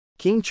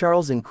King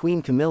Charles and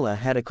Queen Camilla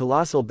had a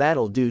colossal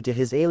battle due to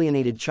his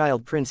alienated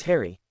child Prince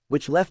Harry,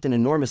 which left an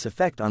enormous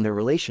effect on their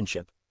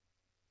relationship.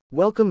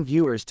 Welcome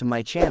viewers to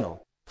my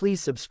channel.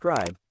 Please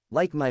subscribe,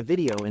 like my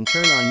video and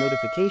turn on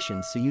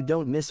notifications so you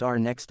don't miss our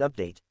next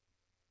update.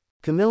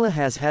 Camilla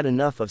has had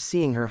enough of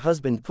seeing her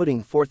husband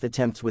putting forth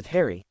attempts with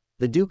Harry,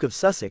 the Duke of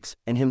Sussex,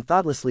 and him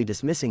thoughtlessly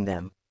dismissing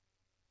them.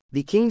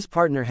 The king's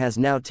partner has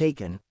now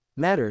taken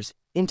matters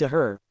into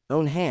her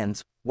own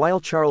hands,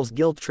 while Charles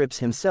guilt-trips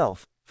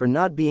himself for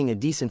not being a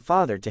decent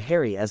father to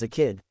Harry as a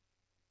kid.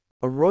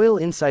 A royal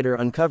insider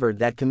uncovered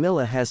that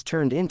Camilla has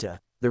turned into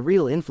the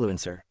real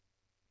influencer.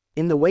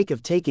 In the wake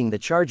of taking the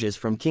charges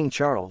from King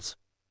Charles,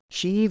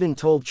 she even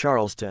told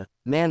Charles to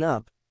man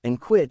up and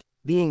quit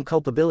being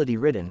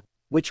culpability-ridden,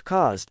 which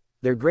caused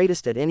their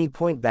greatest at any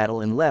point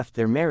battle and left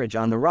their marriage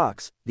on the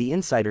rocks, the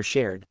insider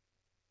shared.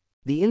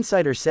 The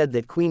insider said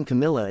that Queen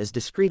Camilla is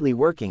discreetly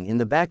working in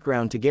the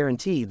background to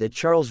guarantee that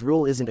Charles'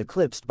 rule isn't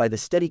eclipsed by the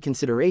steady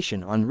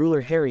consideration on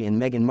ruler Harry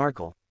and Meghan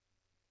Markle.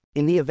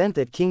 In the event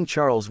that King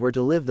Charles were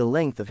to live the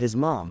length of his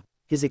mom,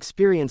 his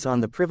experience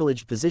on the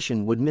privileged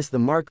position would miss the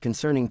mark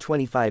concerning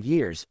 25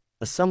 years,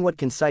 a somewhat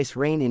concise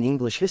reign in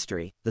English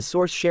history, the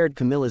source shared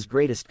Camilla's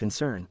greatest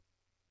concern.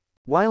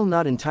 While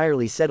not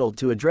entirely settled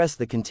to address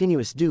the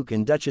continuous Duke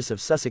and Duchess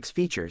of Sussex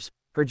features,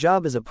 her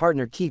job as a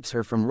partner keeps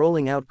her from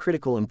rolling out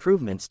critical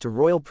improvements to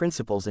royal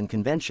principles and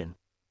convention.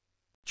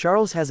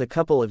 Charles has a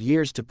couple of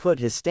years to put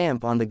his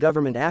stamp on the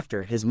government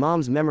after his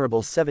mom's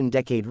memorable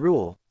 7-decade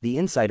rule, the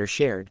insider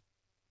shared.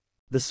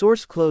 The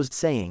source closed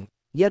saying,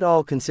 yet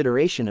all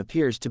consideration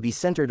appears to be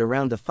centered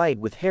around the fight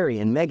with Harry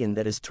and Meghan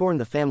that has torn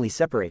the family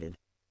separated.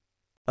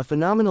 A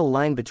phenomenal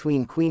line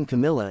between Queen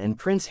Camilla and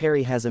Prince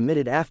Harry has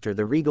emitted after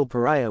the regal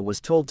pariah was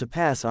told to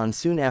pass on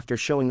soon after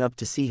showing up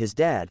to see his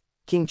dad,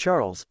 King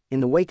Charles, in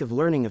the wake of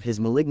learning of his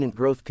malignant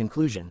growth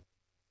conclusion.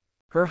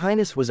 Her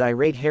Highness was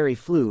irate. Harry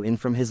flew in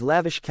from his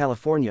lavish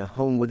California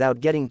home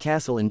without getting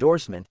castle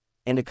endorsement,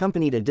 and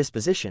accompanied a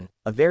disposition,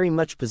 a very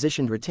much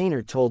positioned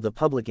retainer told the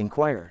Public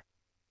Inquirer.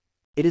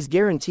 It is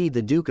guaranteed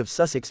the Duke of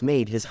Sussex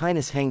made His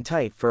Highness hang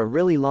tight for a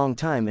really long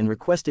time and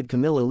requested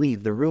Camilla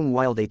leave the room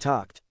while they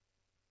talked.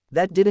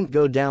 That didn't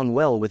go down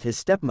well with his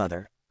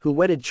stepmother, who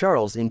wedded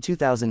Charles in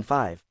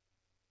 2005.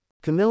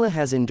 Camilla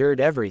has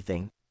endured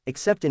everything,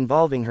 except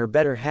involving her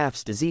better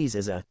half's disease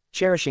as a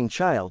cherishing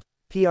child.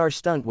 PR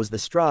stunt was the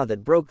straw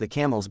that broke the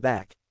camel's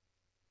back.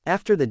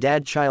 After the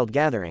dad-child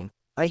gathering,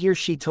 I hear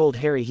she told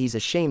Harry he's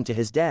ashamed to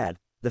his dad,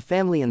 the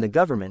family and the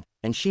government,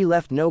 and she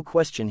left no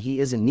question he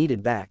isn't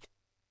needed back.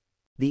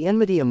 The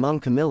enmity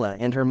among Camilla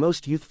and her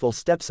most youthful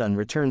stepson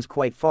returns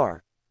quite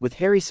far, with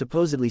Harry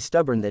supposedly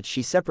stubborn that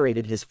she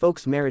separated his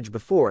folks' marriage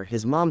before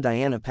his mom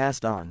Diana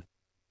passed on.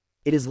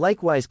 It is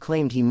likewise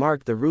claimed he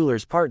marked the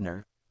ruler's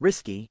partner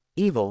risky,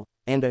 evil,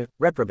 and a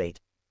reprobate.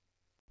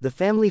 The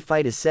family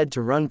fight is said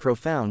to run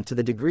profound to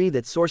the degree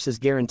that sources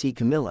guarantee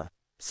Camilla,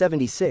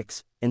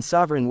 76, and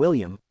Sovereign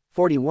William,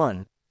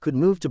 41, could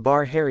move to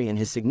bar Harry and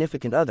his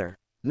significant other,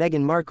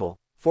 Meghan Markle,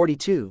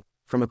 42,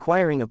 from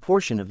acquiring a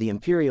portion of the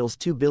Imperial's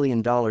 $2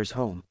 billion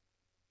home.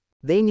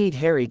 They need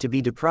Harry to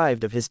be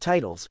deprived of his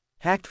titles,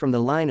 hacked from the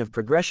line of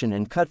progression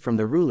and cut from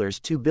the ruler's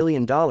 $2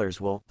 billion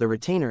will, the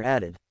retainer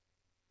added.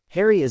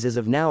 Harry is as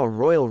of now a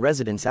royal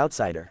residence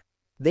outsider.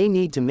 They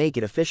need to make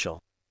it official.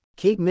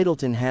 Kate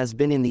Middleton has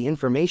been in the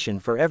information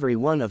for every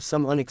one of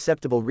some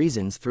unacceptable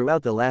reasons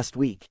throughout the last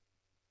week.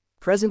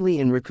 Presently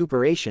in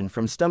recuperation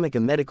from stomach a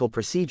medical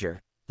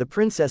procedure, the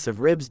Princess of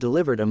Ribs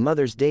delivered a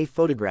Mother's Day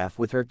photograph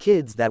with her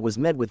kids that was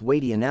met with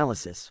weighty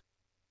analysis.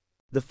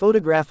 The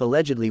photograph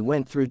allegedly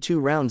went through 2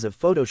 rounds of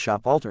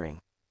Photoshop altering.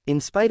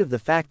 In spite of the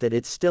fact that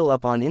it's still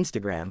up on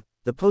Instagram,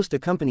 the post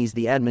accompanies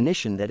the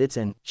admonition that it's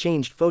an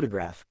changed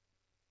photograph.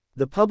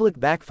 The public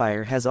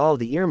backfire has all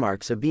the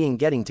earmarks of being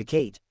getting to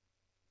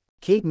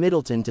Kate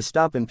Middleton to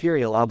stop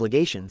imperial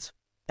obligations.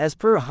 As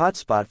per a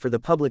hotspot for the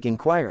Public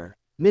Inquirer,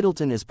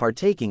 Middleton is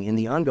partaking in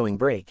the ongoing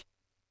break.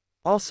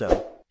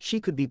 Also, she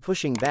could be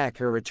pushing back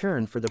her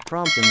return for the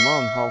prompt and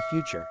long-haul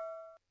future.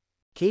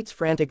 Kate's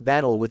frantic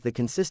battle with the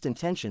consistent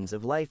tensions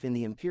of life in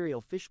the imperial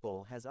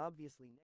fishbowl has obviously